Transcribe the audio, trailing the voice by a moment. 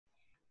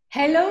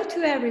Hello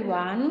to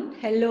everyone.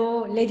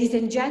 Hello, ladies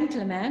and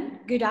gentlemen.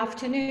 Good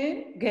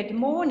afternoon, good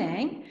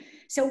morning.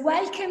 So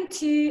welcome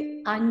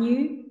to a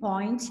new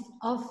point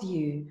of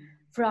view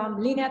from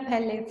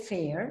Lineapelle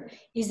Fair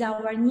is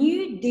our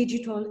new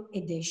digital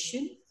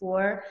edition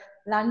for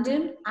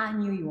London and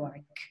New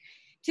York.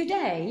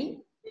 Today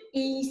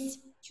is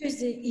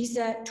Tuesday, is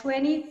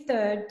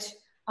 23rd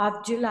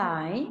of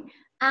July,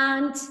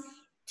 and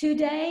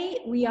today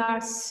we are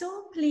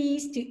so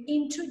pleased to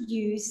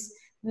introduce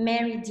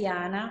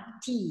MERIDIANA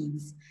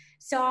teams.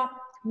 So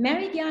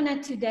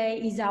MERIDIANA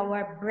today is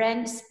our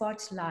brand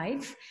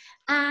spotlight,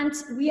 and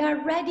we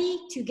are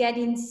ready to get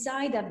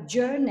inside the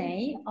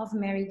journey of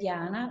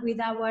MERIDIANA with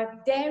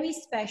our very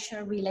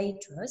special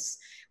relators,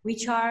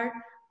 which are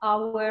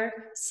our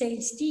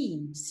sales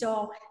team.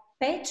 So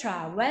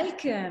Petra,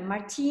 welcome.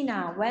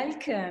 Martina,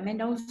 welcome.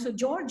 And also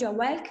Georgia,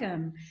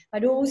 welcome.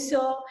 But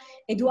also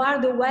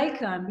Eduardo,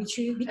 welcome,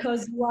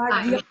 because you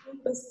are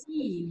the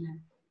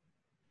scene.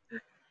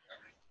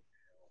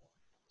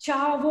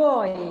 Ciao a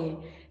voi.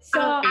 So,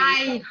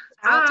 hi.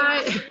 Hi.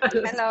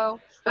 Hello.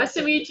 Nice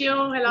to meet you.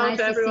 Hello Nice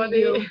to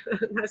everybody.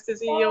 Nice to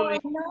see you.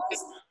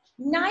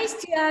 Nice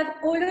to have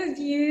all of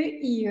you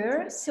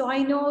here. So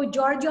I know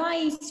Georgia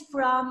is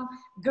from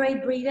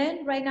Great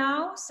Britain right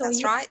now. So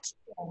that's right.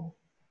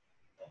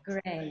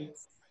 Great.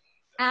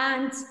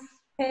 And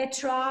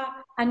Petra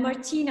and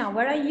Martina,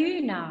 where are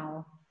you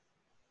now?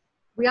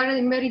 We are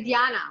in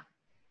Meridiana.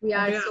 We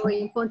are so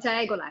in Ponte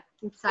Egola,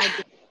 inside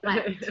the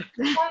plant.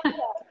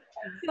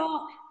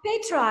 So,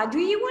 Petra, do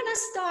you want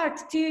to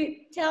start to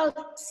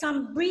tell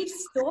some brief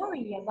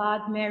story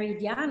about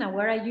Meridiana?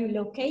 Where are you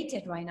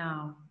located right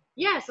now?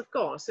 Yes, of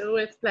course. So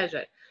with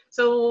pleasure.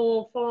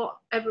 So for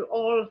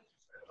all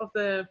of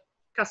the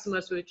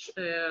customers which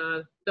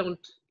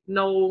don't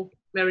know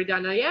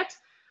Meridiana yet,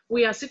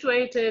 we are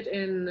situated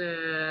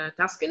in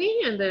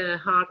Tuscany, in the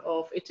heart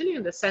of Italy,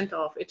 in the center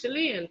of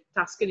Italy. And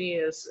Tuscany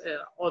is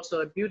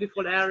also a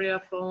beautiful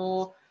area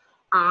for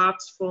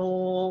arts,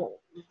 for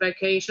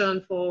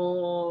vacation,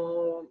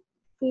 for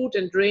food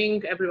and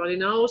drink, everybody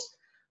knows.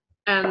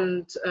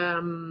 And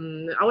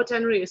our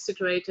tannery is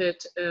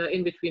situated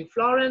in between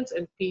Florence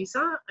and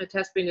Pisa. It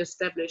has been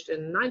established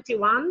in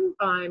 '91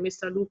 by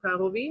Mr. Luca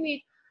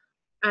Rovini,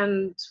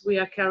 and we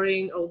are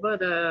carrying over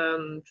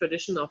the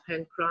tradition of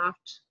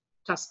handcraft,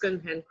 Tuscan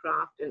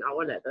handcraft in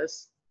our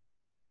leathers.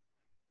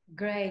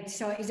 Great.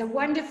 So it's a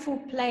wonderful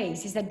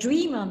place. It's a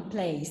dream on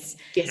place.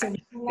 Yeah.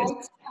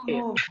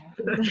 So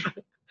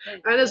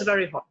and it's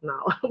very hot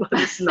now, but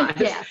it's nice.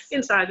 Yes.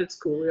 Inside it's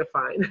cool, we're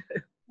fine.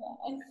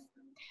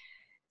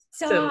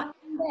 So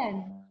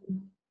then,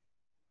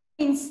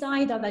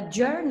 inside of a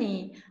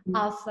journey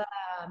of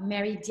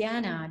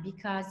Meridiana,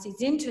 because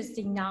it's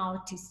interesting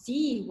now to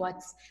see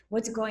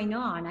what's going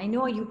on. I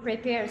know you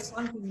prepare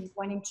something you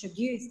want to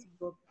introduce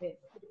to the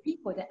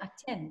people that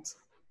attend.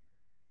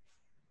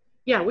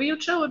 Yeah, we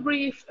would show a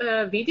brief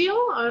video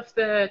of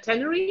the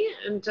tannery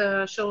and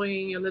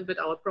showing a little bit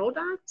our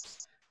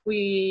products.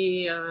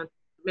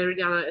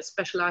 Meridiana is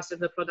specialized in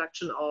the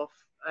production of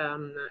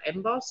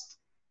embossed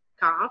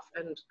calf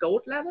and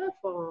goat leather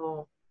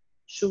for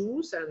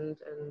shoes and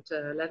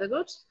leather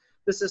goods.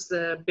 This is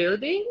the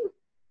building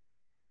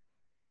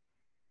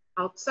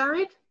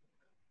outside.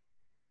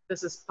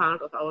 This is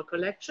part of our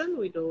collection.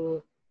 We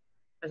do,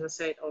 as I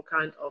said, all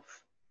kind of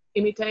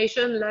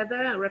imitation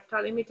leather,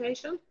 reptile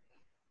imitation.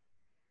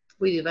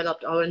 We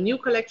developed our new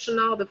collection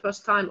now, the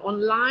first time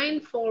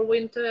online for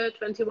winter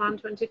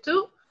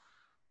 21-22,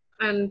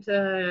 and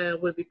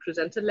will be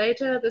presented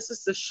later. This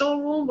is the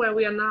showroom where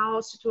we are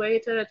now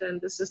situated, and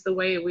this is the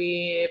way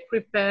we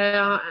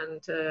prepare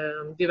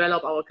and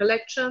develop our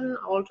collection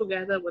all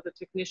together with the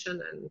technician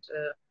and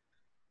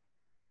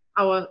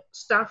our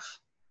staff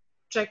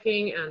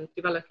checking and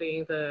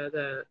developing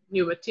the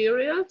new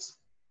materials.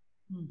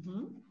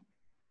 Mm-hmm.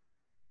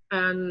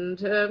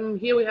 And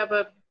here we have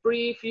a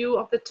brief view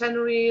of the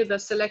tannery, the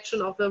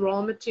selection of the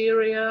raw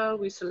material.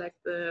 We select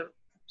the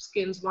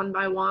skins one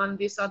by one.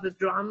 These are the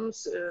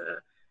drums,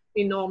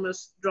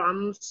 enormous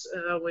drums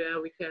where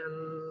we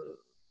can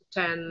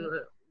tan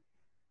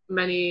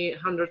many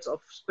hundreds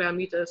of square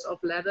meters of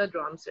leather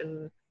drums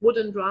in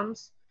wooden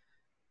drums.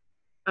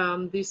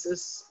 This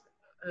is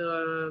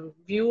a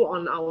view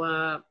on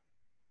our,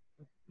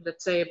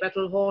 let's say,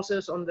 battle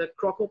horses on the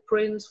croco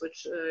prints,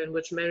 in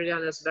which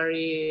Meridiana is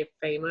very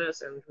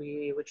famous, and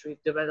which we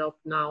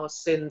developed now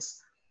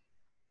since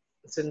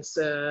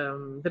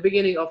the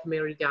beginning of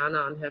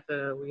Meridiana, and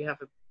we have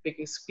a big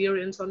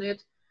experience on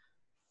it.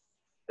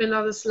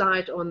 Another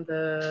slide on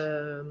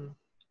the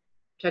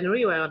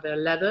tannery where the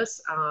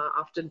leathers are,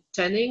 after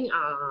tanning,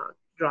 are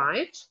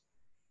dried.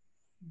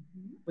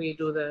 Mm-hmm. We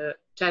do the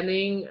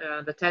tanning,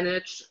 the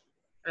tannage,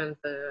 and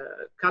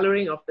the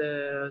coloring of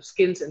the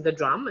skins in the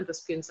drum, and the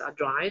skins are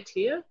dried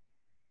here.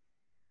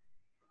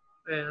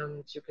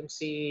 And you can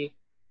see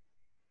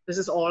this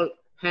is all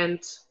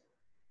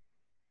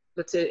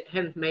let's say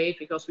handmade,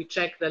 because we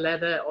check the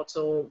leather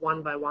also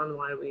one by one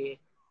while we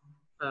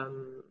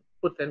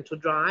put them to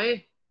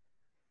dry.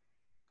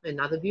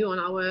 Another view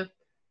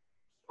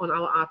on on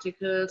our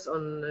articles,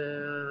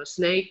 on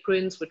snake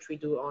prints, which we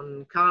do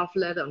on calf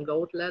leather, on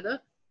goat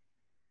leather.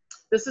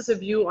 This is a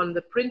view on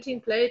the printing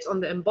plates, on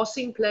the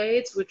embossing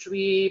plates, which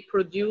we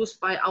produce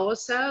by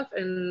ourselves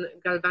in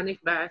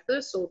galvanic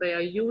baths. So they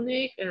are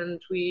unique, and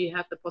we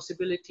have the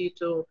possibility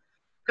to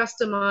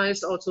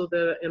customize also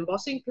the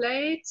embossing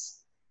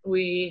plates.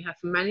 We have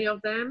many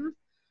of them.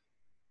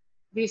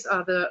 These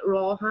are the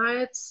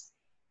rawhides,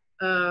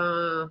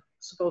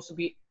 supposed to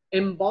be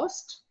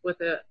embossed with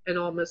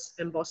enormous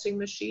embossing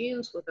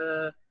machines with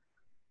a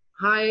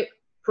high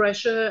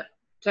pressure,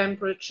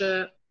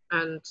 temperature,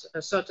 and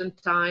a certain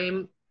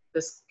time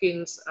the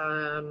skins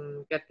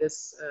get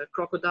this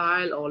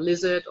crocodile or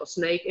lizard or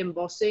snake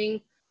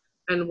embossing,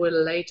 and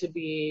will later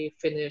be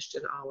finished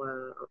in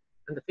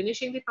the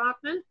finishing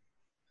department.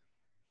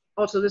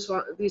 Also, this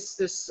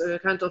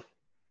kind of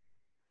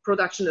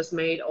production is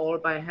made all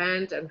by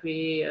hand, and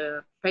we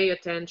pay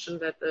attention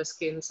that the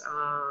skins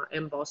are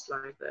embossed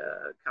like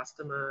the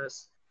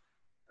customers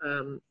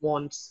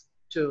want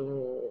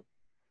to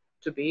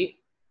be.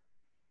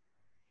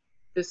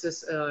 This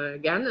is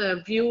again a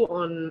view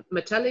on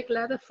metallic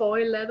leather,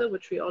 foil leather,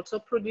 which we also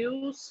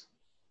produce.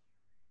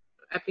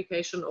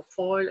 Application of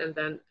foil and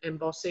then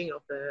embossing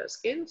of the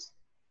skins.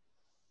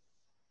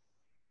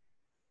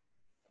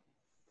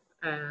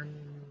 And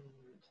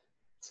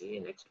see,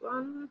 next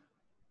one.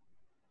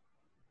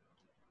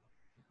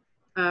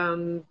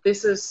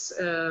 This is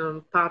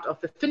part of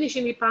the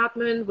finishing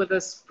department with the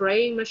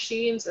spraying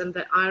machines and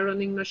the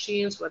ironing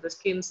machines, where the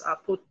skins are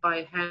put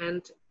by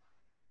hand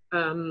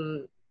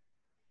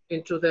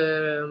into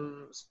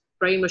the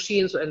spraying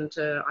machines and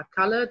are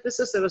colored. This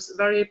is a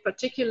very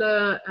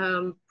particular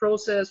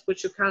process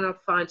which you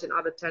cannot find in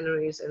other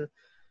tanneries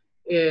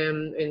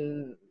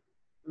in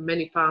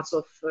many parts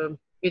of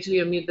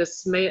Italy. I mean,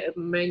 this is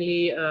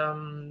mainly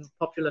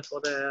popular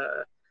for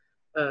the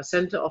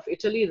center of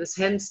Italy, this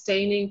hand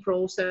staining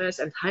process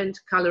and hand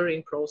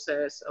coloring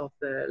process of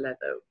the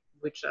leather,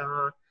 which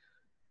are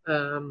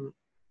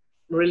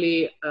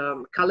really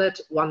colored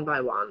one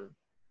by one.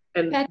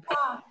 And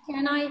Petra,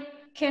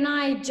 can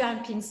I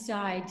jump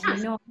inside?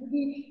 You know,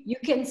 maybe you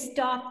can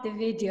stop the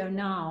video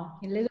now,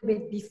 a little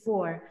bit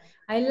before.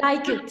 I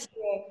like it to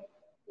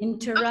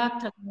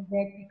interrupt a little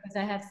bit because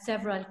I have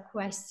several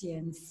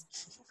questions.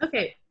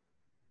 Okay,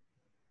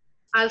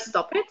 I'll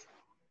stop it.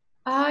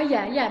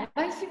 Yeah,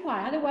 but if you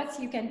want, otherwise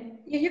you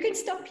can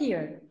stop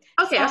here.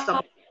 Okay, I'll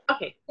stop.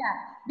 Okay. Yeah,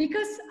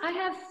 because I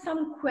have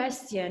some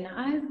question.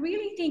 I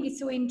really think it's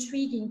so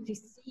intriguing to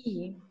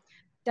see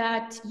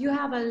that you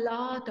have a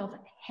lot of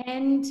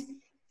hand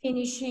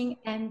finishing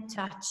and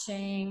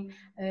touching,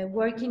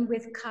 working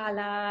with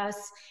colors,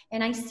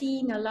 and I've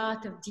seen a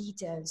lot of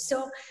details.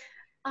 So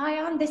I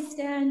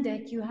understand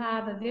that you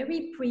have a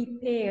very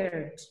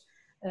prepared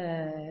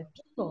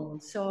people,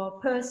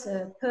 so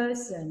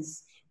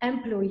persons,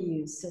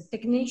 employees,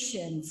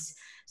 technicians.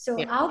 So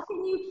yeah. How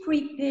can you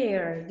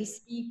prepare these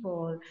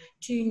people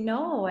to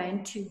know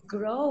and to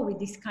grow with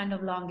this kind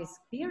of long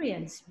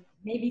experience,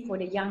 maybe for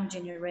the young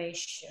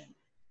generation?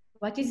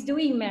 What is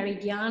doing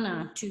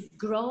MERIDIANA to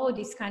grow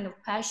this kind of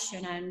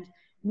passion and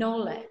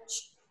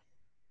knowledge?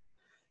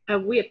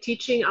 We are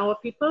teaching our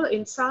people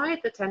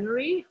inside the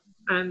tannery,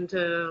 and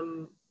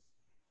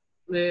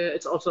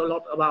it's also a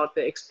lot about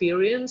the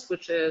experience,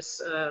 which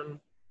is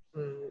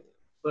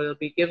will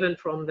be given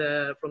from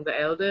the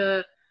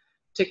elder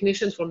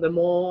technicians, from the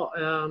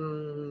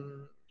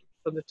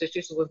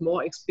technicians with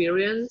more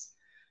experience.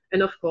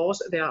 And of course,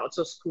 there are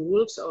also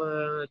schools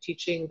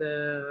teaching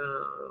the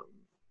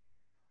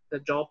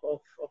job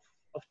of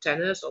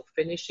tanners, of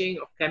finishing,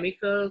 of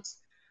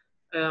chemicals,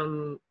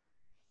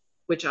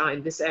 which are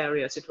in this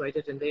area,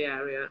 situated in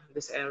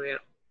this area.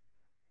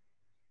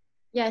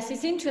 Yes,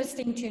 it's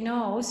interesting to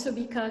know also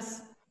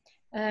because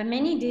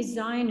many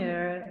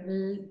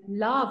designers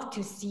love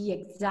to see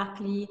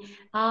exactly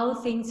how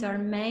things are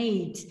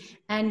made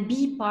and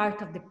be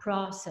part of the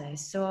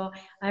process. So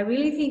I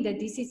really think that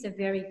this is a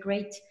very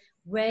great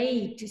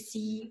way to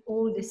see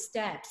all the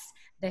steps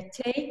that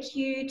take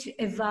you to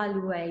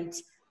evaluate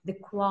the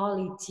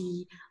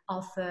quality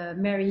of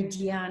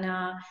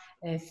MERIDIANA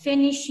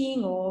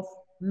finishing of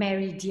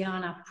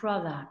MERIDIANA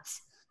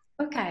products.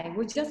 Okay,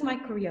 well, just my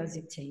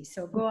curiosity.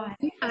 So go ahead.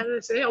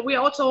 We're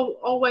also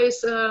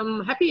always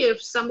happy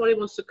if somebody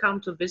wants to come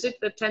to visit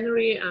the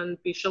tannery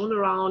and be shown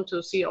around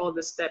to see all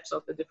the steps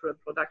of the different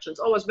productions.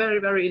 Always very,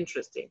 very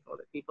interesting for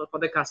the people, for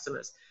the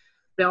customers.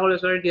 They're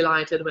always very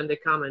delighted when they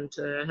come and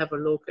have a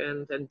look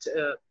and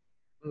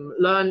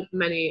learn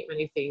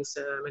many things,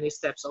 many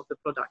steps of the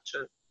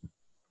production.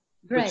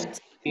 Great. Which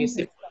be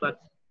simple,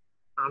 but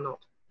are not.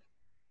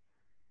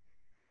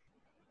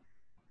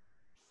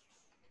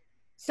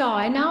 So,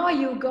 and now are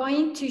you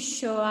going to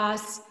show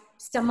us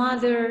some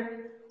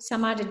other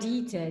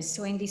details?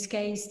 So in this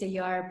case, they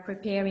are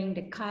preparing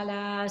the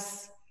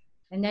colors,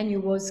 and then you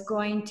was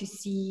going to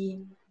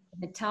see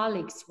the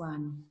metallics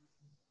one.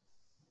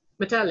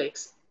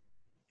 Metallics.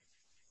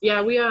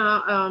 Yeah, we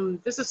are,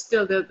 this is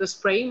still the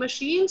spraying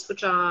machines,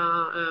 which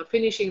are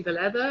finishing the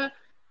leather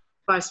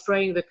by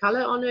spraying the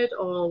color on it,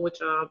 or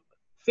which are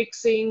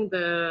fixing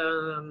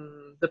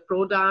the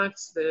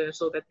products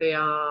so that they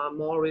are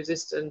more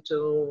resistant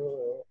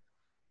to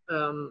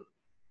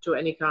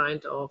any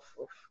kind of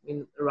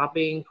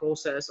rubbing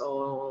process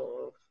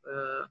or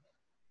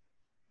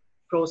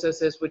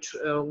processes which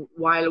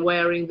while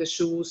wearing the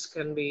shoes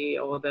can be,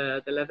 or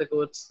the leather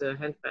goods, the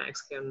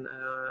handbags can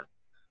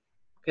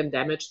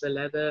damage the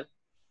leather.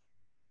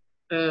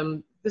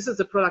 This is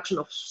the production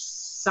of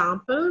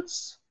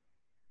samples.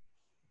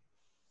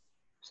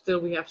 Still,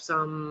 we have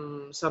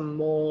some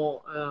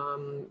more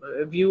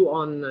view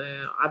on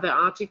other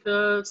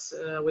articles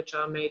which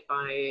are made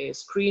by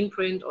screen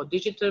print or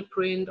digital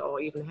print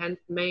or even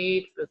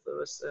handmade with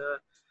those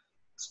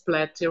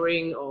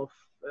splattering of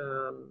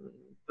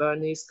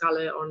vernice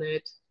color on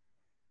it.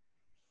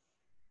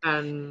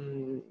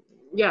 And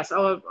yes,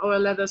 our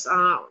leathers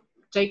are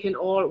taken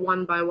all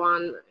one by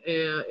one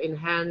in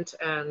hand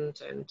and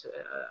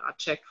are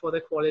checked for the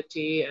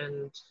quality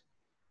and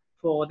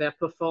for their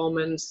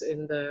performance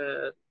in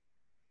the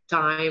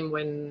time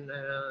when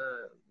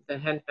the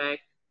handbag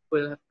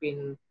will have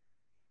been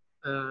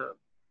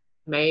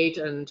made,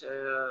 and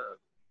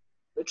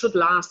it should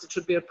last. It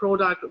should be a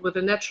product with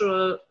a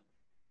natural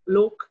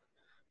look,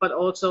 but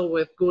also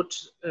with good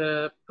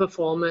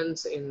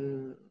performance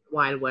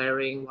while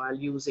wearing, while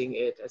using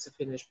it as a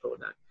finished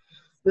product.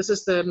 This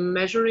is the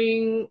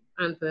measuring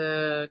and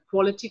the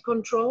quality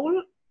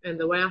control in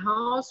the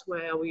warehouse,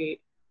 where we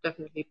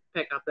definitely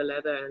pack up the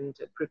leather and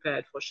prepare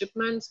it for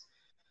shipments.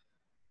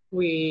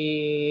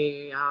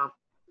 We are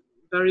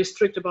very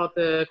strict about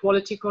the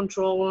quality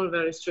control,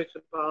 very strict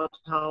about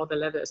how the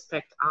leather is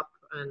packed up,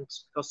 and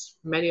because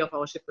many of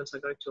our shipments are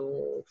going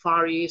to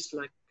Far East,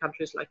 like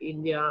countries like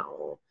India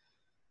or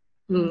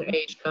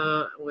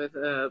Asia, with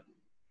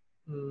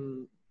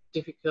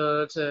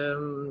difficult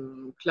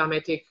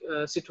climatic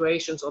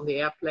situations on the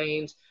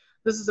airplanes.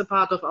 This is a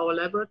part of our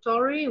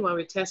laboratory where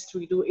we test.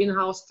 We do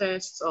in-house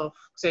tests of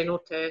xeno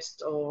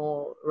tests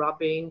or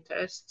rubbing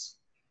tests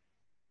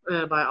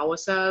by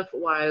ourselves,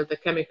 while the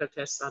chemical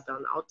tests are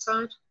done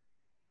outside.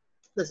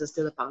 This is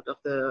still a part of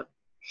the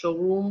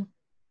showroom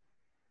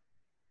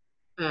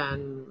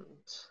and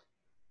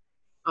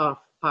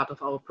part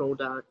of our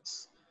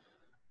products.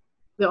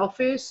 The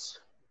office,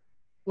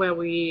 where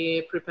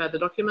we prepare the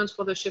documents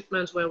for the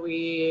shipments, where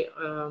we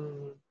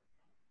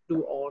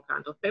do all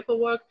kinds of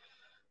paperwork.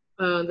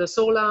 The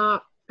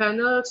solar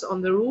panels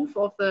on the roof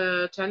of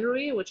the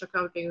tannery, which are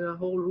covering the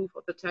whole roof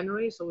of the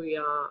tannery. So we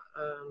are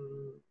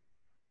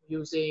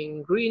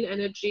using green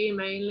energy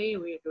mainly.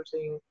 We're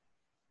using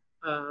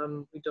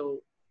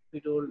we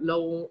do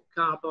low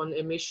carbon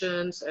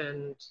emissions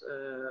and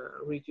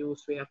we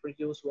have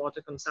reduced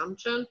water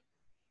consumption.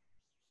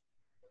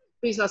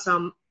 These are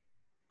some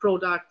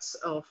products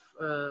of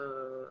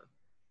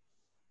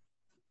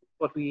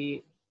what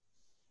we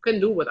can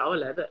do with our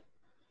leather.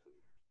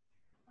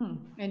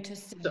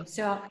 Interesting.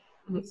 So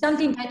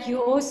something that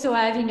you also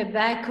have in the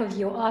back of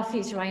your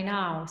office right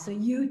now. So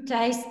you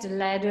taste the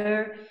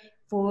leather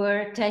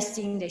for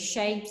testing the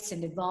shapes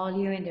and the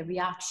volume and the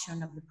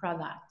reaction of the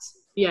products.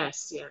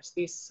 Yes, yes.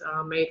 These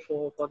are made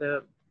for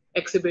the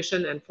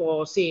exhibition and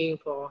for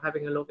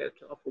having a look at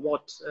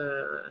what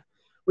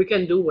we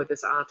can do with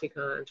this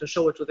article and to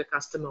show it to the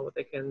customer what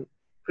they can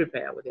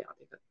prepare with the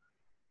article,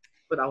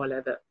 with our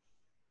leather.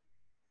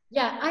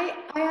 Yeah,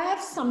 I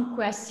have some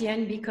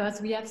question because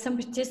we have some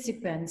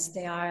participants.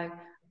 They are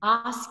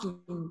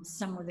asking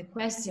some of the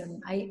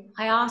question. I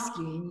ask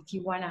you if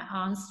you want to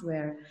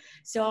answer.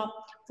 So,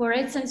 for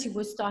instance, you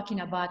was talking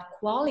about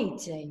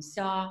quality.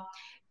 So,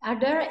 are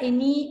there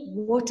any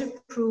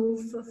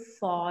waterproof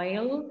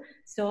foil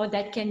so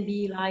that can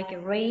be like a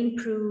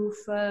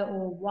rainproof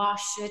or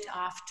wash it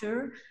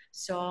after?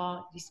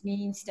 So this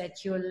means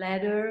that your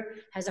leather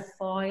has a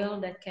foil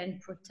that can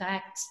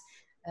protect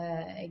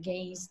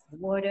against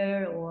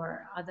water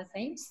or other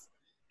things?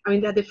 I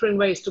mean, there are different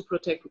ways to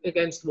protect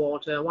against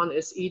water. One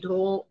is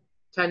EDO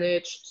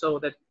tannage, so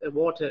that the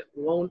water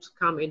won't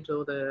come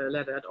into the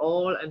leather at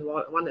all. And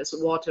one is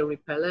water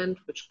repellent,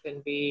 which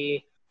can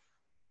be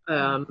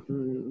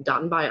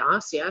done by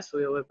us, yes,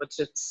 but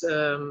it's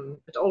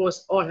it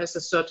always all has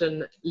a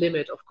certain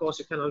limit. Of course,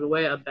 you cannot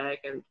wear a bag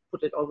and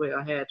put it over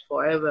your head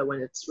forever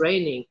when it's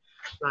raining,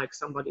 like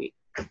somebody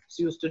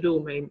used to do,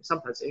 maybe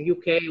sometimes in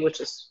UK, which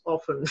is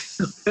often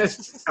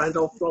kind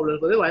of problem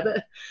with the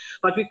weather.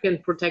 But we can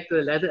protect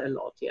the leather a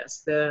lot,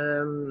 yes.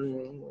 There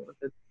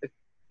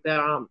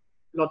are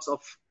lots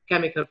of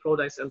chemical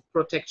products and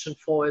protection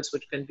foils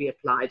which can be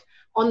applied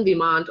on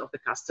demand of the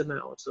customer,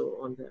 also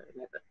on the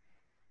leather.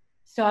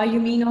 So you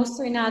mean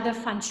also in other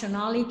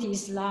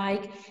functionalities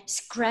like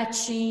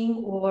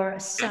scratching or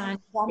sun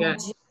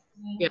damaging?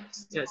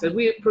 Yes, yes. And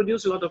we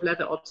produce a lot of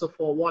leather also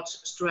for watch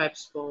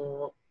straps,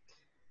 for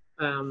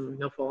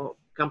for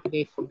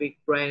companies, for big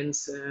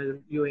brands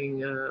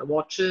doing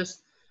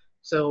watches,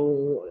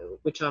 so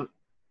which are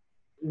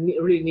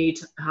really need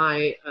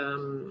high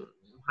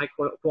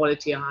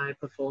quality, high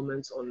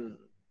performance on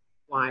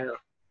while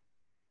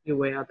you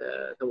wear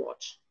the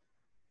watch.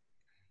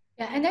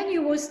 Yeah, and then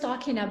you was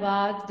talking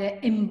about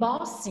the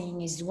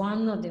embossing is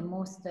one of the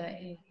most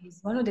is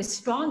one of the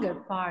stronger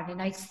part,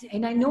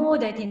 and I know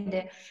that in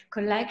the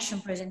collection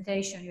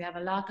presentation you have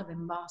a lot of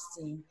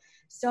embossing.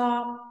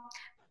 So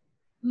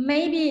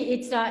maybe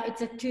it's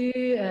a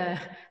too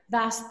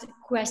vast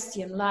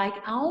question, like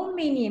how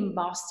many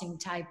embossing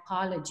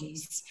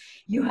typologies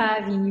you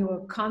have in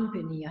your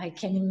company. I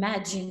can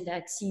imagine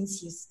that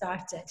since you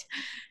started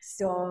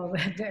so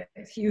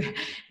a few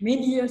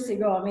many years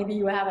ago, maybe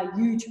you have a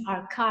huge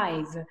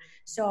archive.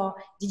 So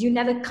did you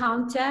never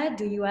count that?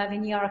 Do you have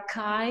any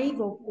archive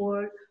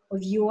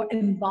of your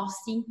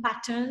embossing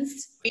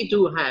patterns? We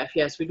do have,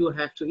 yes, we do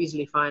have to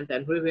easily find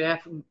them. We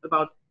have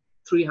about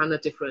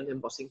 300 different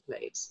embossing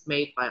plates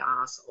made by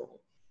us, or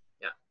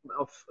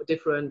of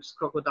different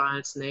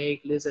crocodile,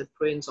 snake, lizard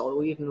prints,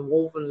 or even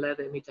woven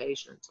leather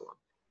imitation and so on.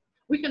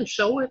 We can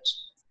show it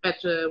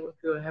at, if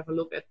you have a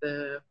look at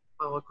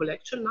our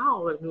collection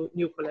now, a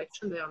new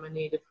collection. There are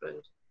many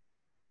different.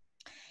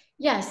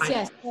 Yes,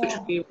 yes. Which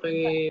we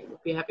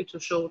would be happy to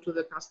show to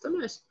the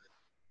customers,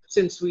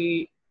 since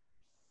we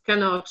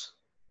cannot,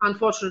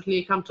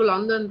 unfortunately, come to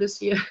London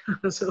this year,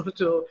 so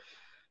to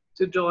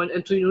join,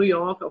 and to New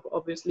York,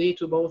 obviously,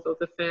 to both of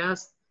the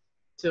fairs,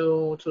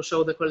 to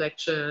show the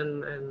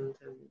collection and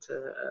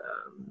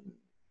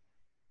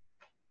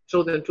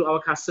show them to our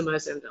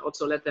customers, and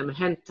also let them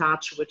hand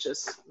touch, which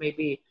is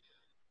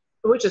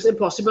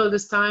impossible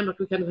this time, but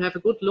we can have a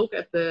good look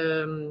at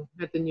the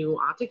new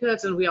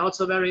articles. And we are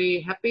also very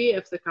happy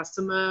if the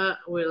customer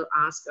will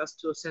ask us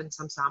to send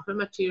some sample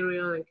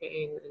material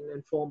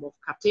in form of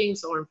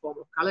cuttings or in form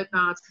of color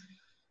cards,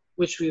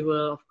 which we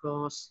will, of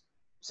course,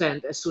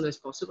 send as soon as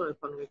possible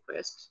upon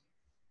request,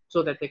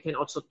 so that they can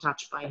also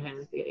touch by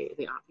hand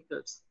the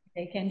articles.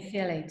 They can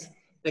feel it.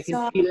 They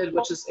can feel it,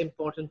 which is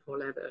important for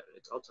leather.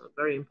 It's also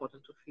very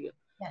important to feel.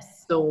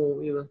 Yes. So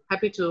we were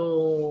happy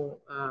to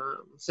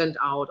send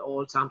out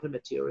all sample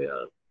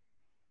material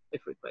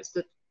if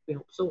requested. We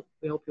hope so.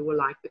 We hope you will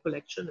like the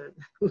collection.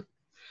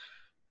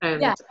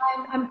 And yeah,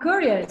 I'm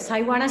curious.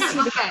 I want to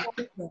see the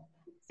collection.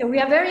 So we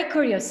are very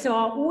curious.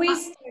 So who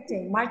is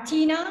starting?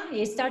 Martina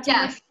is starting.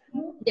 Yes.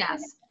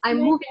 Yes. I'm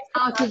moving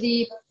now to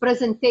the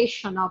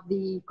presentation of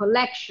the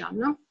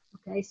collection.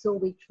 Okay, so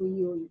which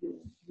you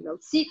will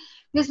see.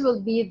 This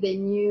will be the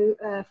new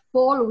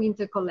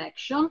fall-winter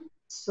collection,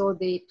 so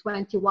the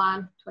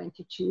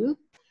 21-22.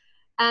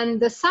 And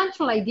the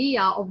central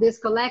idea of this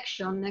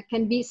collection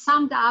can be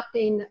summed up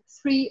in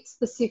 3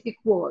 specific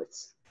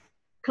words: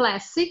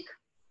 classic,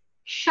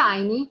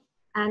 shiny,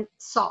 and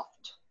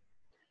soft.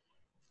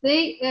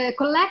 The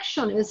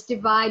collection is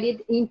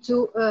divided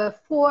into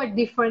 4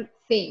 different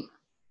themes.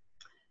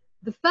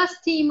 The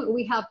first theme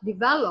we have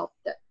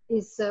developed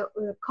is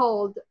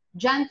called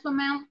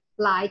Gentleman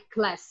Like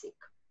Classic.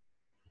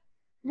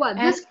 Well,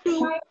 this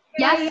group,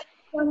 yes?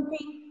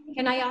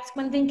 Can I ask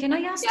one thing? Can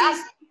I ask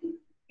you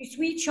to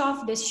switch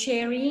off the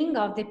sharing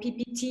of the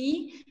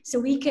PPT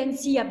so we can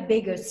see a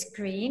bigger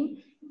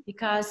screen?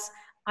 Because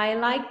I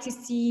like to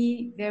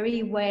see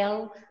very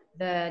well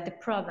the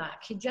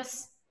product.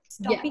 Just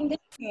stopping the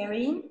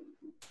sharing.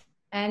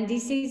 And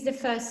this is the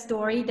first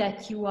story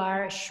that you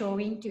are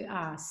showing to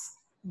us.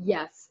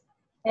 Yes.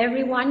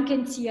 Everyone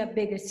can see a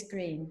bigger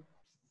screen.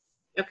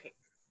 Okay.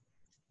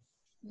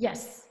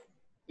 Yes.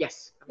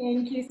 Yes.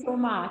 Thank you so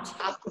much.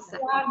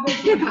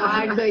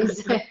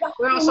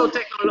 We're also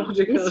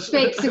technological. It's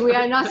fixed. We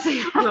are not.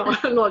 No,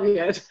 not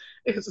yet.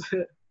 It's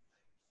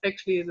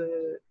actually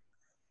the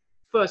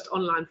first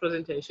online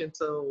presentation,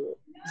 so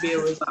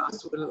bear with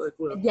us.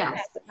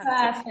 Yes,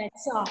 perfect.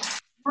 So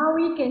now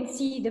we can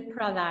see the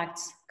product.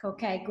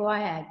 Okay, go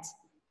ahead.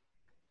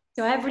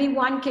 So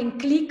everyone can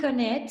click on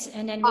it,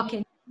 and then we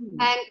can.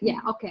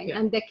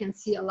 And they can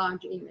see a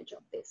large image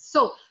of this.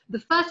 So the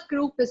first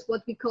group is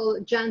what we call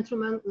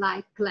Gentleman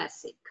Like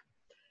Classic.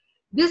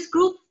 This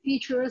group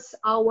features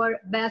our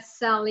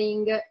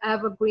best-selling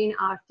evergreen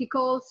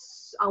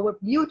articles, our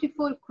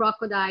beautiful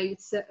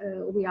crocodiles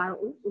we are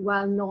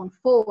well known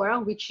for,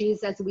 which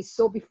is, as we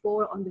saw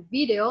before on the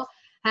video,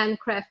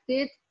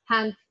 handcrafted,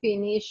 hand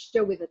finished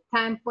with a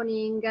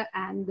tamponing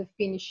and the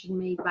finishing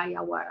made by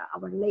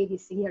our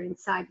ladies here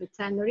inside the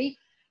tannery,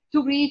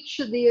 to reach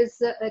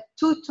this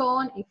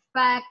two-tone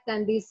effect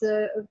and this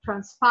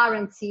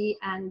transparency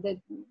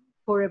and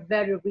for a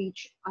very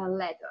rich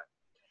leather.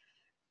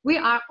 We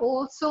are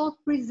also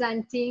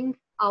presenting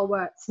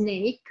our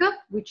snake,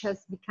 which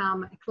has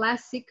become a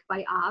classic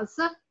by us.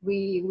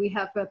 We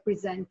are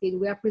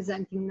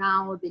presenting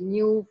now the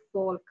new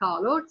fall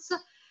colors.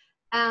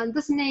 And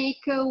the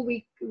snake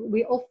we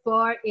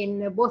offer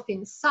both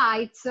in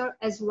sides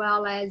as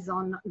well as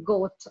on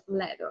goat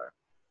leather.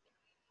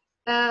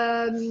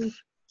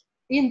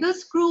 In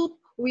this group,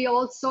 we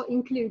also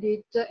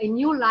included a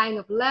new line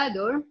of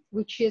leather,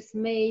 which is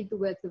made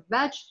with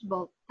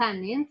vegetable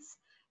tannins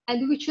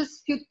and which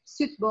is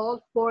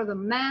suitable for the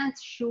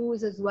men's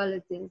shoes as well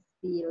as the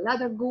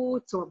leather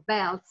boots or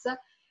belts,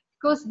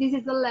 because this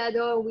is a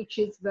leather which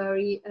is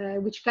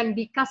which can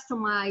be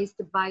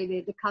customized by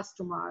the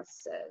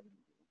customers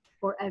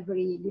for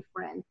every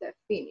different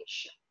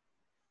finish.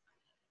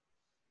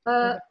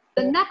 The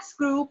next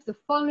group, the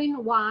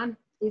following one,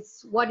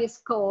 is what is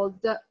called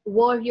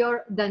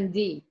Warrior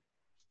Dundee.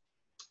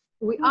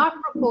 We are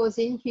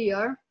proposing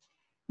here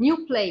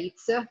new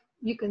plates.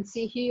 You can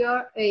see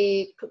here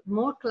a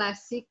more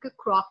classic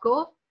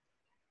croco,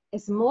 a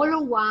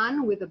smaller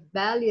one with a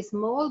belly, a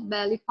small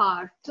belly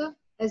part,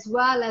 as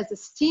well as a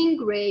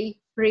stingray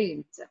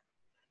print.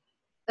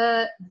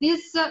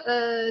 This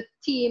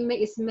theme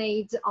is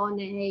made on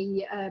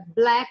a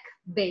black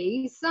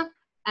base,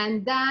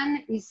 and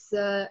then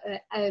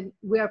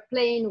we are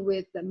playing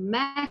with the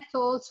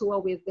metals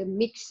or with the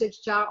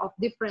mixture of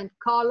different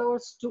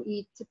colors to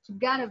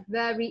get a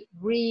very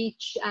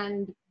rich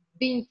and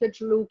vintage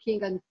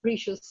looking and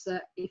precious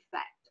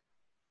effect.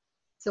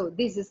 So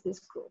this is this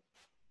group.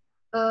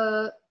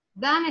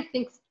 Then I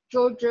think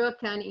Giorgio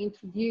can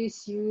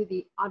introduce you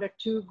the other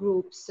two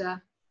groups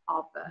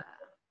of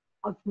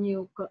the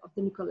new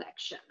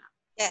collection.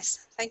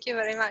 Yes, thank you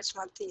very much,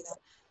 Martina.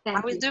 Thank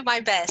I will you. do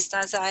my best,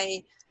 as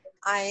I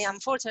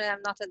unfortunately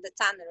I'm not at the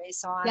tannery,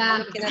 so I'm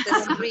looking at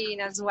the screen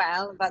as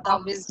well, but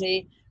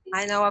obviously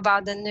I know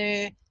about the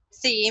new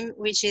theme,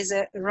 which is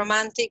a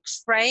romantic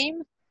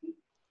frame,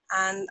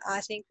 and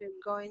I think we're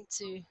going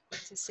to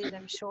see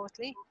them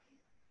shortly.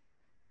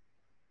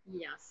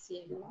 Yes,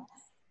 yeah.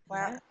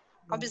 Well,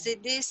 obviously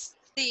this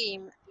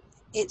theme,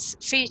 it's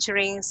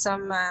featuring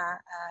some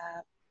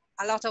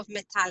a lot of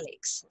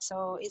metallics.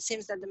 So it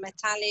seems that the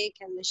metallic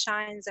and the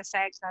shines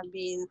effect have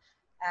been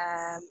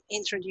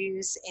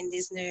introduced in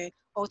this new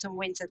Autumn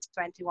Winter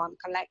 21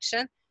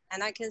 collection.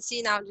 And I can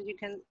see now that you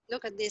can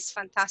look at this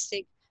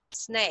fantastic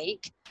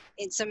snake.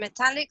 It's a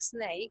metallic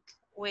snake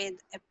with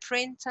a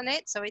print on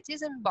it. So it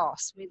is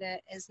embossed with a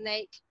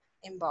snake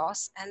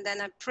embossed, and then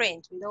a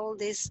print with all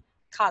these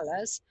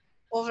colors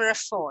over a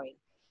foil.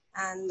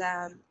 And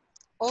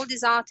all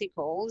these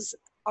articles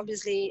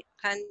obviously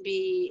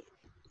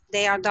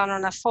they are done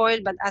on a foil,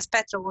 but as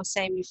Petra was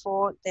saying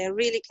before, they're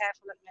really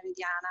careful at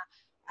Meridiana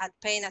at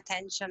paying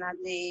attention at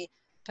the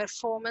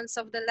performance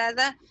of the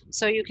leather.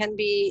 So you can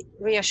be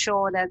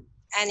reassured that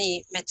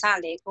any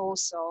metallic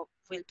also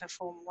will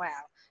perform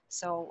well.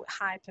 So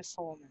high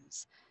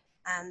performance.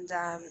 And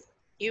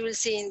you will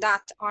see in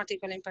that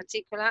article in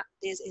particular,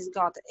 this is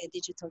got a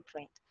digital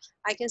print.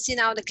 I can see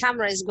now the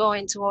camera is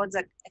going towards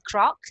a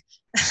croc.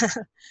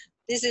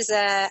 This is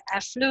a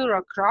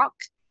fluoro croc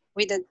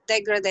with a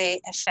dégradé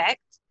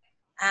effect.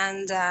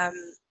 And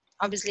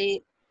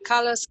obviously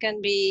colors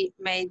can be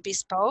made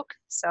bespoke.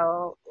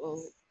 So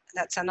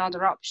that's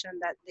another option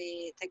that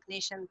the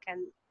technician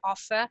can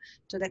offer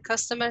to the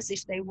customers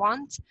if they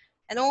want.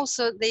 And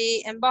also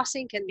the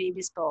embossing can be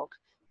bespoke,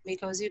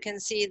 because you can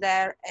see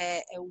there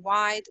a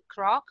wide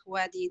croc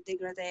where the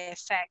dégradé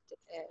effect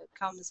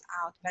comes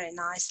out very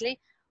nicely.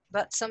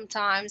 But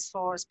sometimes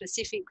for a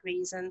specific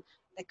reason,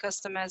 the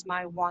customers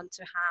might want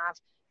to have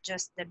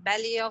just the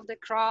belly of the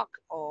croc,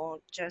 or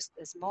just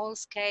a small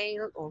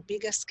scale or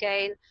bigger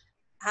scale.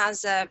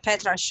 As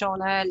Petra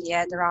shown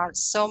earlier, there are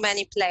so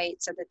many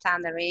plates at the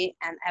tannery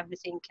and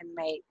everything can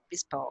make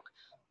bespoke.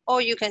 Or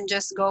you can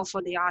just go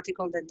for the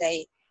article that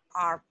they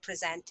are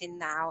presenting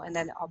now and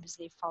then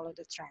obviously follow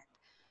the trend.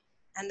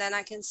 And then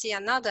I can see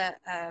another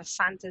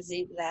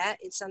fantasy there.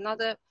 It's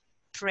another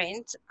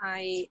print.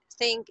 I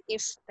think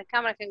if the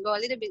camera can go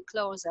a little bit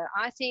closer,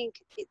 I think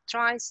it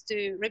tries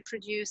to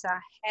reproduce a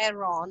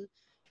heron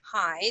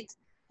hide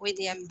with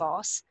the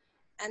emboss,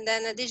 and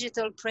then a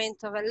digital print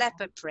of a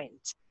leopard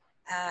print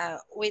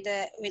with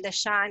a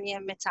shiny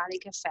and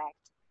metallic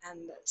effect.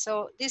 And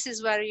so this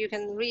is where you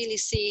can really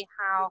see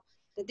how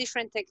the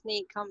different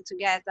techniques come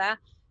together,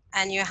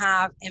 and you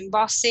have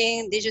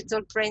embossing,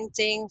 digital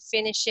printing,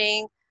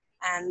 finishing,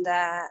 and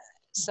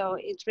so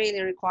it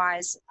really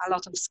requires a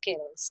lot of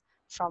skills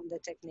from the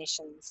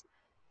technicians.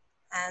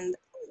 And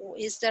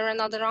is there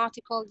another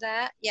article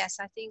there? Yes,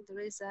 I think there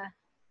is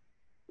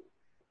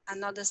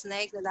another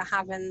snake that I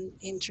haven't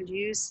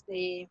introduced.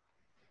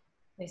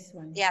 This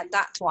one. Yeah,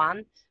 that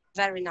one.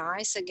 Very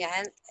nice.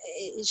 Again,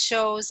 it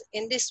shows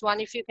in this one,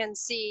 if you can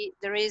see,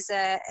 there is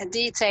a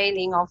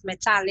detailing of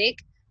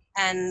metallic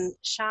and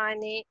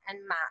shiny and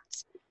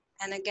matte.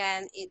 And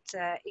again,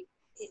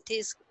 it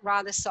is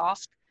rather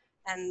soft,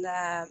 and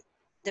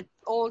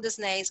all the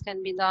snakes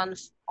can be done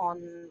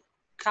on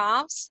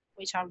calves,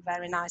 which are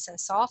very nice and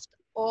soft,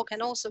 or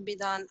can also be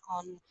done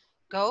on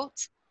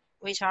goats,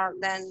 which are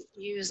then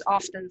used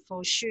often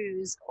for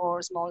shoes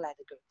or small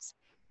leather goods.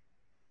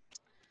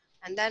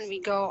 And then we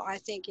go, I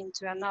think,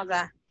 into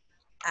another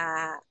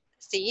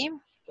theme,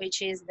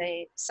 which is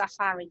the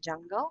safari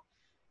jungle,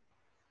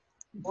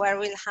 where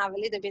we'll have a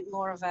little bit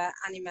more of an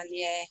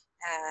animalier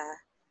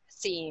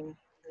theme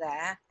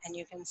there. And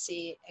you can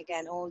see,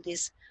 again, all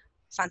these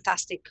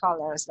fantastic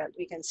colors that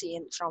we can see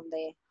from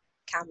the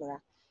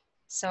camera.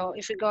 So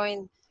if we go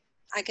in,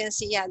 I can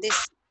see, yeah,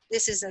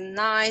 this is a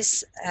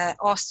nice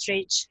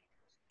ostrich.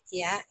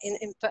 Yeah,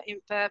 in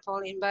purple,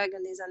 in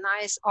burgundy is a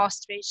nice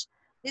ostrich.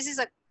 This is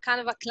a kind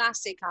of a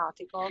classic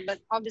article, but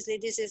obviously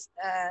this is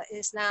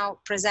now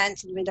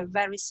presented with a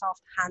very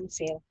soft hand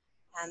feel.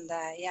 And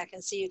yeah, I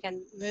can see you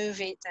can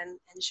move it and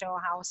show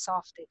how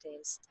soft it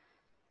is.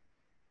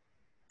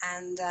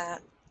 And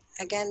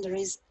again, there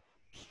is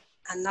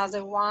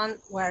another one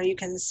where you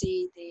can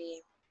see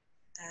the,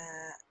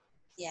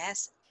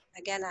 yes,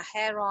 again, a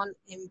heron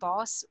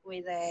embossed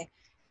with a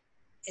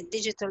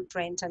digital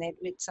print on it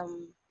with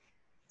some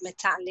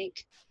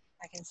metallic.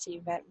 I can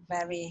see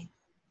very,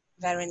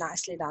 very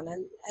nicely done.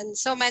 And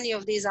so many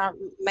of these are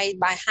made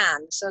by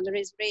hand. So there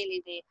is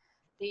really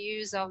the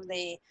use of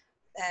the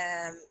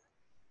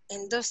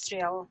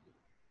industrial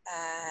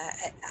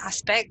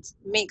aspect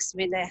mixed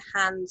with the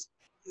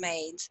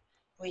handmade,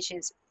 which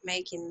is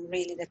making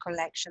really the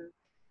collection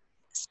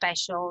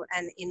special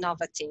and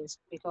innovative,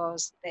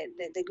 because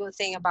the good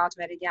thing about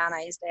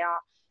Meridiana is they are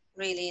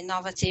really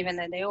innovative, and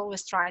they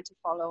always try to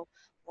follow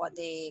what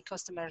the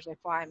customer's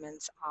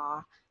requirements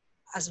are,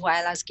 as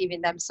well as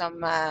giving them some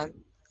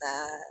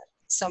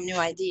new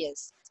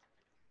ideas.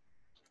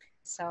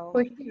 So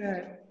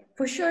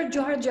for sure,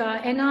 Georgia.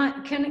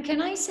 And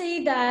can I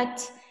say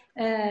that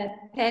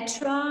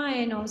Petra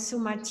and also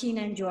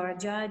Martina and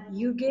Georgia,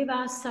 you gave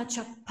us such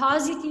a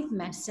positive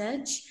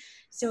message.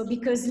 So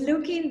because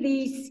looking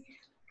these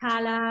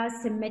colors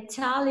and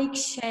metallic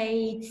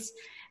shades,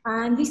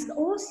 and this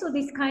also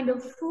this kind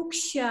of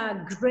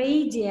fuchsia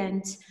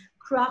gradient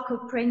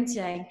croco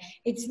printing,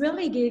 it's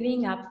really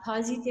giving a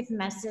positive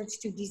message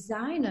to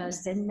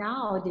designers, and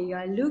now they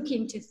are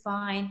looking to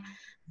find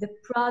the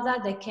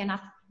product that can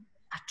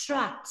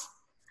attract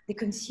the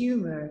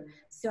consumer.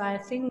 So I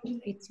think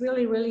it's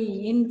really,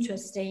 really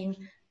interesting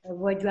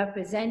what you are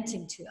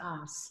presenting to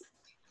us.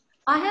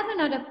 I have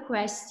another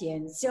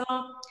question. So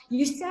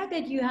you said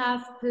that you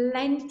have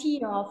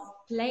plenty of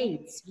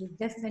plates with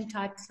different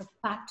types of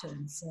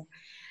patterns.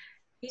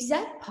 Is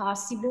that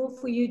possible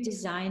for you,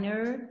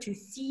 designer, to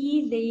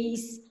see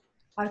these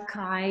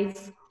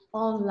archive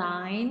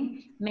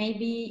online,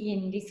 maybe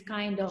in this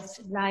kind of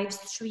live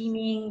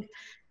streaming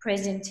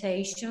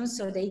presentation,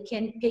 so they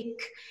can pick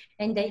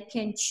and they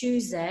can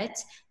choose it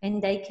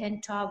and they can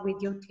talk with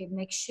your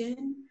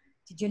technician?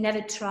 Did you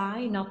never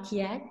try? Not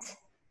yet?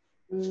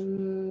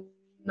 No.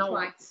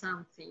 Tried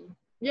something.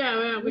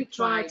 Yeah, we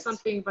tried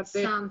something, but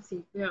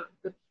something. Yeah,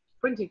 the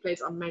printing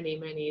plates are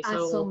many.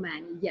 So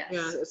many, yes.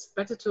 Yeah, it's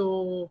better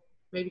to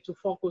maybe to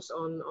focus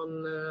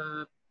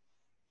on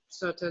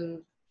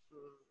certain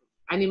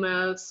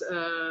animals.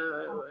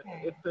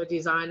 If a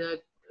designer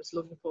is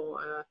looking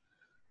for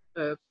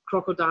a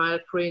crocodile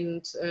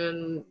print,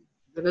 and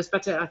then it's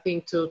better, I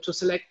think, to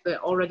select the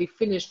already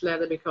finished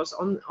leather, because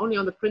only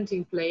on the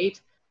printing plate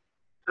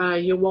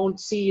you won't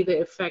see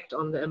the effect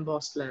on the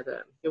embossed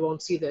leather. You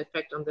won't see the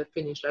effect on the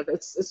finished leather.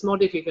 It's more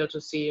difficult to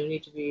see. You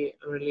need to be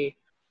really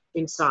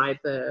inside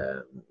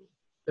the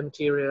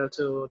material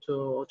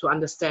to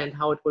understand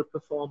how it will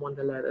perform on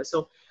the leather.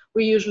 So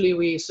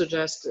we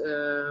suggest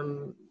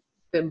the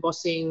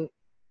embossing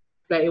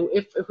plate.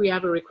 If we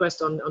have a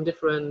request on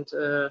different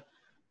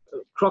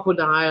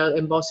crocodile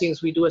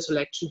embossings, we do a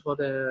selection for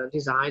the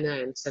designer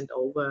and send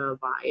over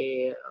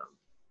by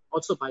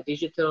also by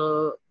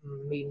digital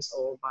means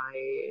or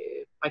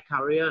by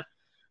courier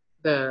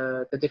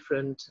the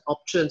different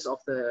options of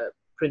the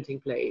printing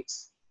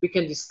plates. We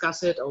can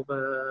discuss it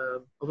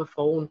over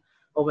phone,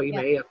 over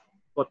email,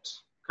 what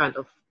kind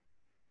of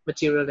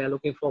material they're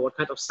looking for, what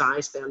kind of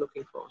size they're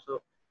looking for.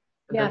 So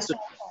that's the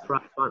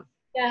right one.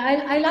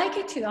 Yeah, I like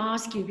it to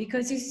ask you,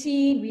 because you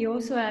see, we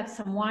also have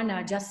someone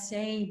just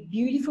saying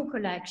beautiful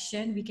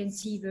collection. We can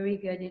see very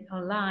good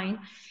online.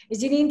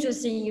 Is it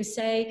interesting? You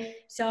say,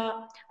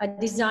 so a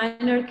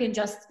designer can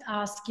just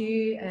ask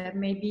you,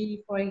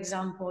 maybe, for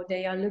example,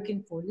 they are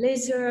looking for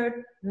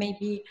lizard,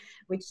 maybe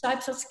which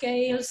types of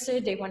scales,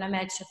 they want to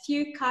match a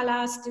few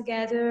colors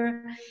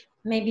together.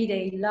 Maybe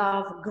they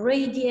love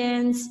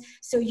gradients.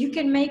 So you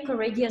can make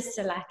already a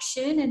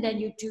selection, and then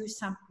you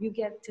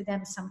get to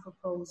them some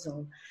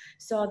proposal.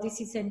 So this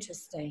is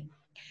interesting.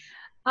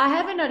 I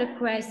have another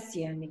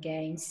question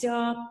again.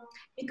 So,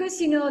 because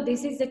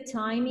this is the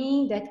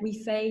timing that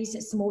we face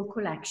a small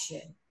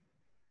collection.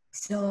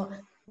 So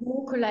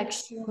small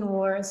collection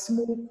or a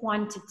small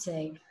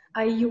quantity.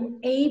 Are you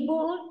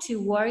able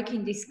to work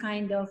in this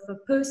kind of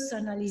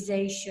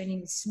personalization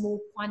in small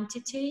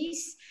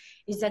quantities?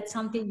 Is that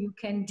something you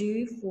can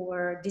do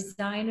for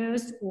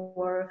designers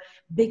or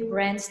big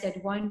brands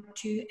that want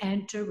to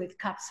enter with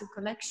capsule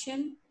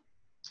collection?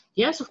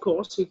 Yes, of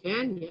course we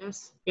can.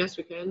 Yes,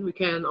 we can. We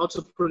can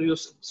also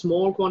produce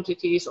small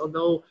quantities,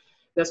 although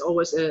there's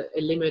always a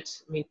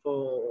limit. I mean,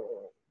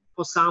 for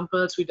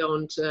samples, we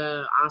don't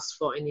ask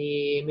for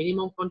any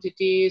minimum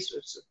quantities.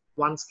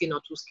 One skin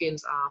or two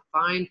skins are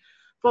fine.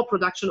 For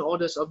production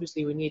orders,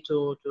 obviously, we need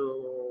to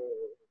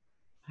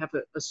have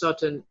a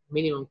certain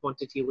minimum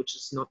quantity, which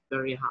is not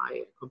very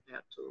high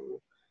compared to,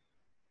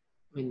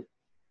 I mean,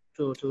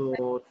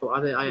 to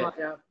other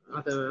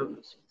other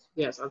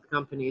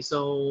companies.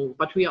 So,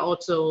 but we are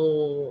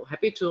also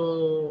happy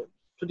to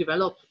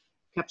develop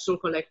capsule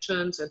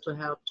collections and to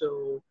help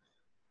to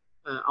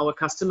our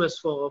customers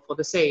for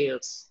the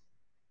sales.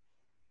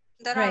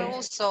 There are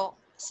also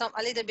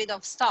a little bit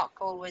of stock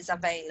always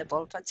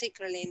available,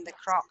 particularly in the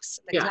Crocs,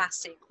 the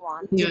classic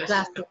one. Yes. The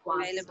classic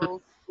one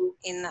available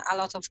in a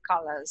lot of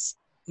colors.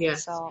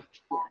 Yes. So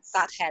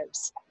that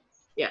helps.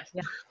 Yes.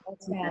 Yeah,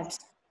 that helps.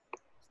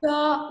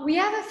 So we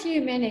have a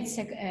few minutes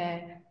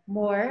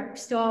more.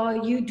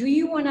 So do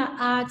you want to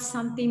add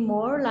something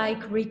more,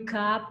 like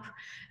recap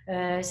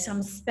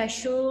some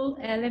special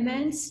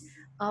elements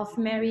of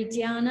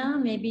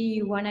Meridiana? Maybe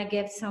you want to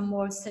give some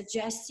more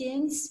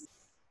suggestions?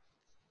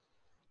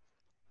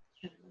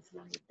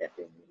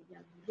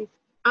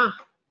 Ah.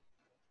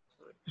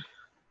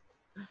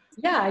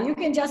 Yeah, you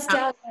can just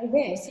tell like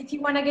this if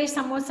you want to give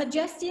some more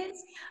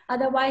suggestions.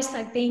 Otherwise,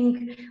 I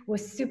think it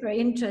was super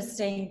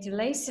interesting to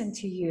listen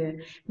to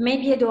you.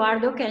 Maybe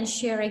Eduardo can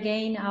share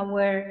again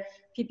our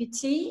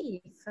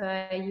PPT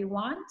if you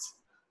want.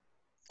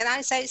 Can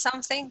I say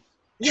something?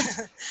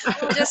 Yeah.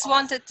 I just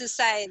wanted to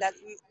say that,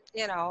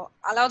 you know,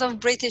 a lot of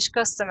British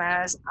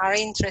customers are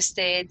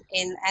interested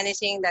in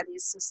anything that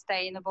is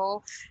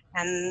sustainable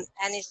and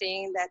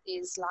anything that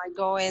is like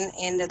going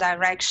in the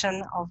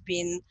direction of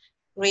being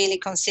really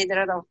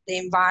considerate of the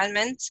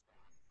environment.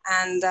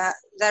 And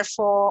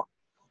therefore,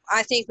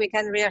 I think we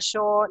can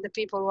reassure the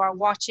people who are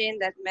watching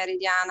that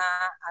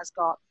Meridiana has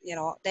got, you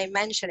know, they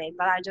mention it,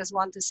 but I just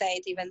want to say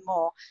it even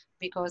more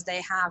because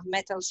they have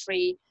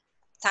metal-free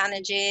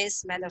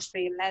tannages,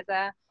 metal-free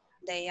leather.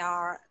 They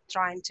are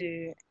trying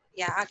to,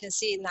 yeah, I can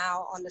see it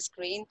now on the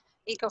screen,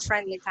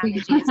 eco-friendly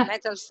tannages,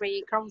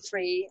 metal-free,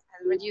 chrome-free,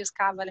 and reduced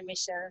carbon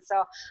emissions.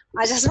 So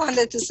I just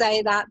wanted to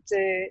say that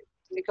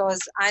because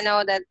I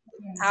know that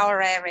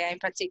our area in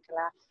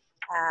particular,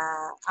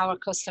 our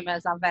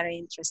customers are very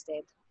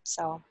interested.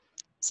 So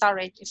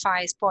sorry if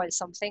I spoiled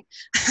something.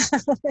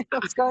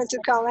 It's going to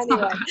come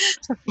anyway.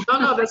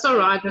 No, that's all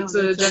right. It's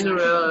a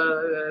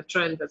general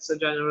trend. That's a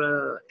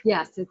general.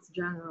 Yes, it's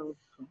general.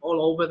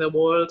 All over the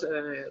world,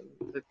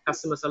 the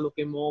customers are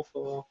looking more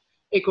for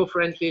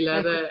eco-friendly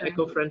leather,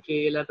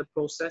 eco-friendly leather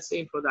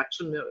processing,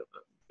 production,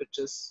 which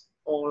is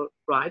all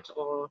right.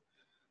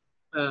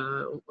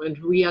 And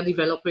we are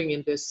developing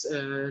in this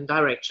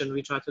direction.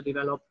 We try to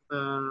develop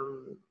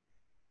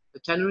the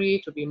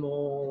tannery to be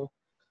more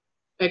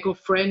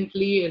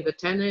eco-friendly in the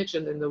tannage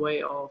and in the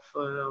way of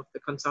the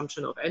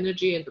consumption of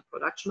energy and the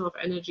production of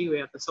energy. We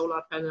have the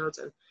solar panels,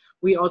 and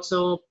we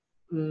also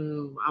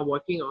are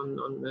working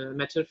on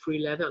metal-free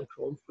leather and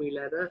chrome-free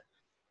leather,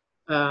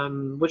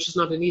 which is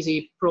not an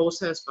easy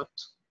process, but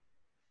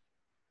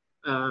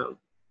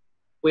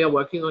we are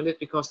working on it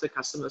because the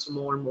customers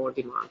more and more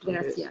demand on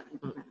this. Yeah.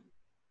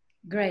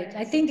 Great.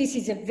 I think this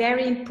is a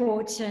very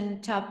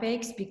important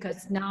topic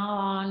because now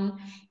on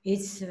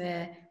it's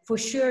for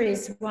sure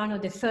is one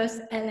of the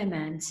first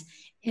elements.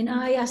 And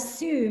I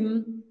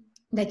assume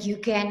that you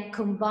can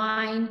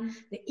combine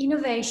the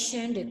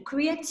innovation, the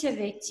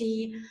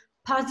creativity,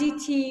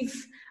 positive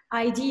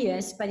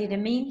ideas, but in the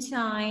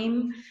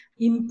meantime,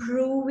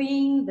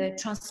 improving the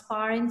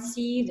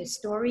transparency, the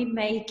story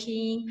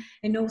making,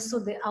 and also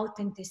the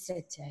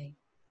authenticity.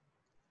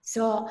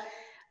 So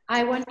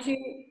I want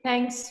to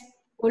thank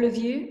all of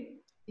you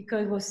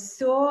because it was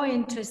so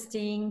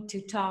interesting to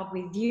talk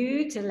with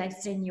you, to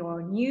listen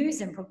your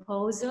news and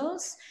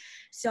proposals.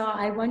 So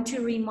I want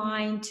to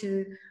remind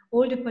to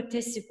all the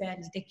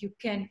participants that you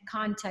can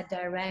contact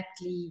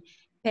directly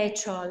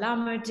Petro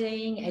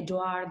Lamerding,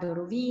 Edoardo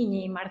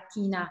Rovini,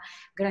 Martina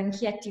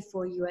Granchietti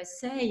for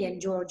USA, and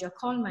Georgia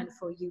Coleman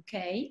for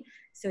UK.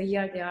 So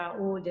here there are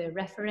all the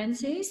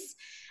references.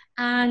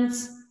 And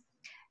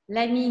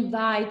let me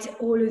invite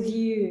all of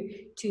you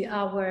to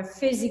our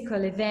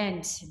physical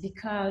event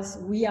because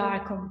we are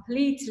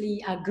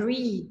completely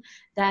agreed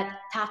that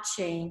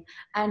touching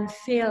and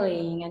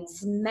feeling and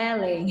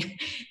smelling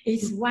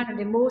is one of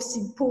the most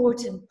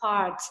important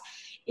parts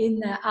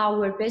in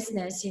our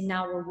business, in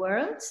our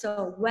world.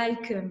 So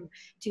welcome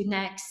to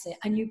next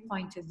A New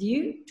Point of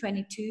View,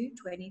 22,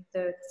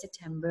 23rd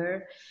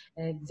September,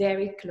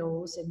 very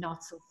close and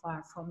not so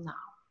far from now.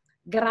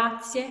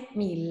 Grazie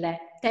mille.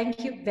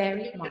 Thank you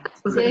very much.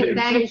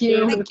 Thank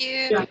you. Thank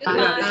you. Bye.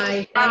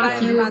 Bye.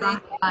 Thank you.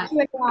 Everybody. Thank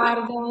you,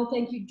 Eduardo.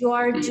 Thank you,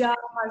 Georgia,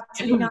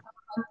 Martina,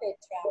 and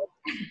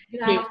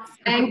Petra.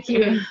 Thank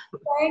you.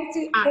 Thank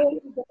you all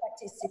the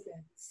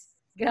participants.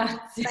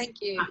 Grazie.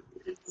 Thank you.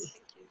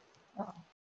 Oh.